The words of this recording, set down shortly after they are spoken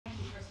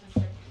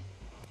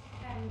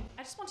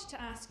I just wanted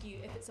to ask you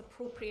if it's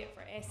appropriate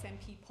for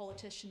SNP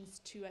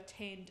politicians to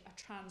attend a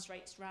trans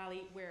rights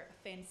rally where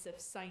offensive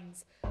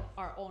signs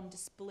are on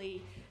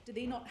display. Do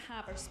they not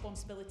have a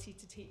responsibility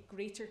to take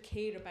greater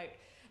care about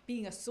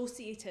being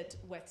associated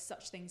with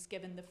such things,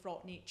 given the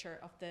fraught nature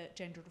of the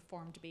gender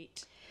reform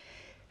debate?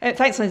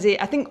 Thanks, Lindsay.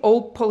 I think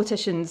all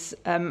politicians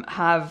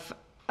have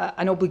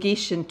an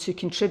obligation to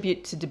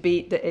contribute to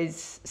debate that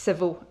is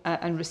civil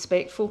and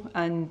respectful,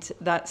 and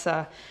that's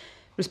a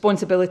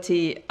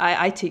responsibility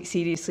I take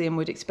seriously and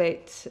would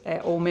expect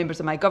all members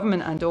of my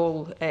government and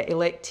all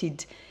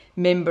elected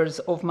members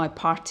of my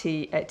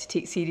party to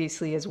take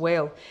seriously as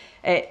well.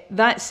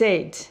 That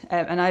said,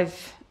 and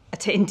I've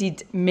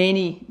attended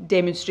many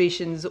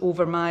demonstrations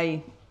over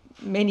my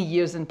many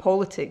years in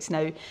politics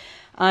now,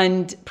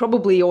 and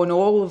probably on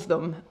all of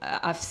them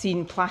I've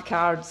seen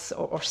placards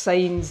or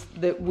signs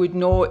that would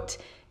not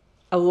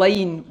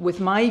align with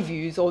my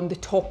views on the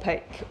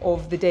topic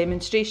of the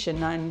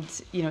demonstration. And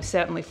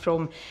certainly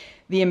from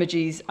the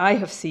images I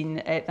have seen,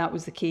 that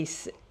was the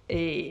case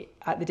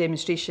at the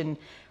demonstration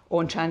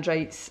on trans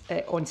rights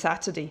on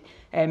Saturday.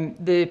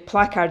 The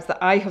placards that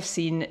I have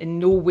seen in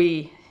no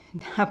way,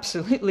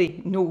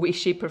 absolutely no way,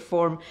 shape or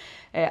form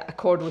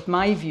accord with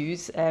my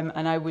views,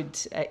 and I would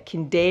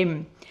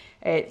condemn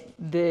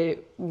the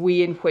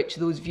way in which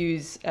those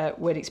views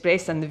were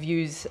expressed and the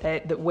views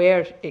that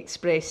were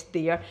expressed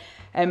there.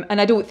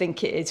 And I don't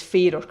think it is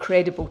fair or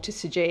credible to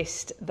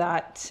suggest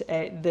that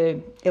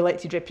the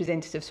elected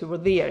representatives who were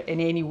there in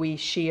any way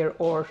share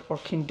or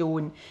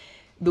condone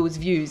those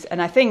views.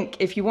 And I think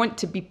if you want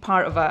to be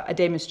part of a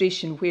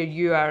demonstration where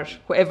you are,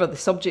 whatever the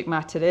subject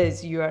matter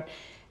is, you are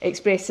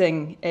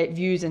expressing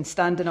views and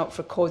standing up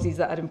for causes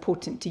that are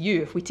important to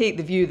you. If we take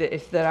the view that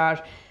if there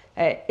are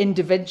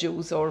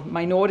individuals or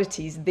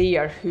minorities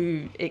there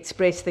who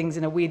express things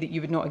in a way that you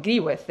would not agree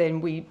with,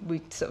 then we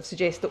sort of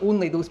suggest that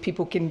only those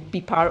people can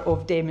be part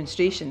of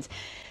demonstrations.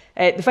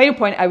 The final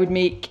point I would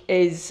make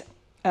is,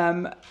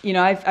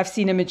 I've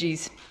seen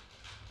images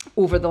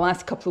over the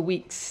last couple of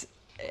weeks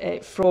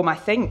from, I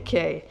think,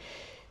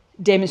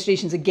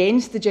 demonstrations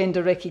against the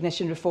Gender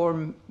Recognition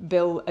Reform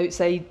Bill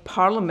outside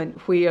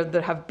Parliament, where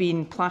there have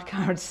been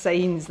placards,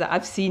 signs that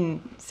I've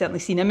certainly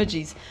seen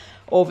images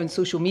of in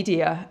social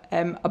media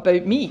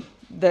about me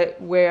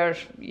that were,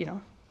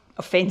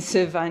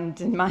 offensive, and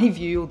in my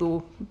view,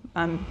 although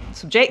I'm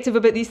subjective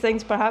about these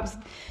things perhaps,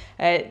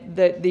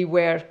 that they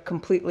were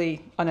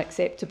completely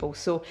unacceptable.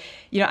 So,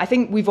 I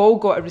think we've all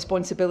got a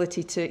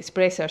responsibility to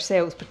express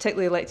ourselves,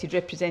 particularly elected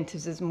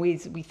representatives, in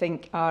ways that we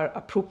think are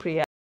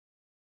appropriate.